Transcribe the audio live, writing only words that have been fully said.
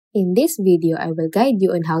In this video, I will guide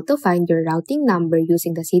you on how to find your routing number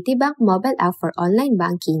using the Citibank mobile app for online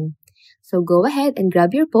banking. So go ahead and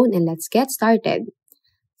grab your phone and let's get started.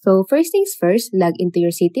 So first things first, log into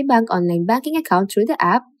your Citibank online banking account through the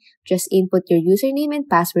app. Just input your username and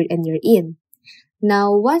password and you're in.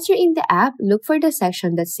 Now, once you're in the app, look for the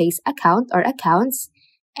section that says Account or Accounts.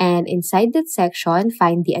 And inside that section,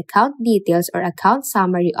 find the Account Details or Account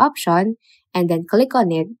Summary option and then click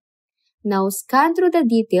on it. Now, scan through the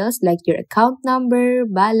details like your account number,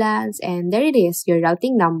 balance, and there it is, your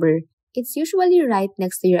routing number. It's usually right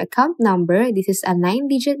next to your account number. This is a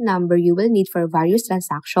 9-digit number you will need for various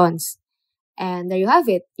transactions. And there you have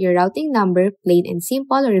it, your routing number, plain and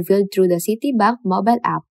simple, revealed through the Citibank mobile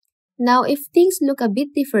app. Now, if things look a bit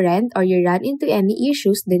different or you run into any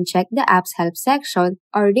issues, then check the app's help section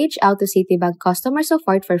or reach out to Citibank customer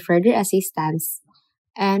support for further assistance.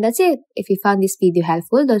 And that's it. If you found this video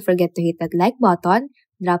helpful, don't forget to hit that like button,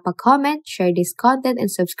 drop a comment, share this content,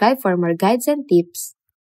 and subscribe for more guides and tips.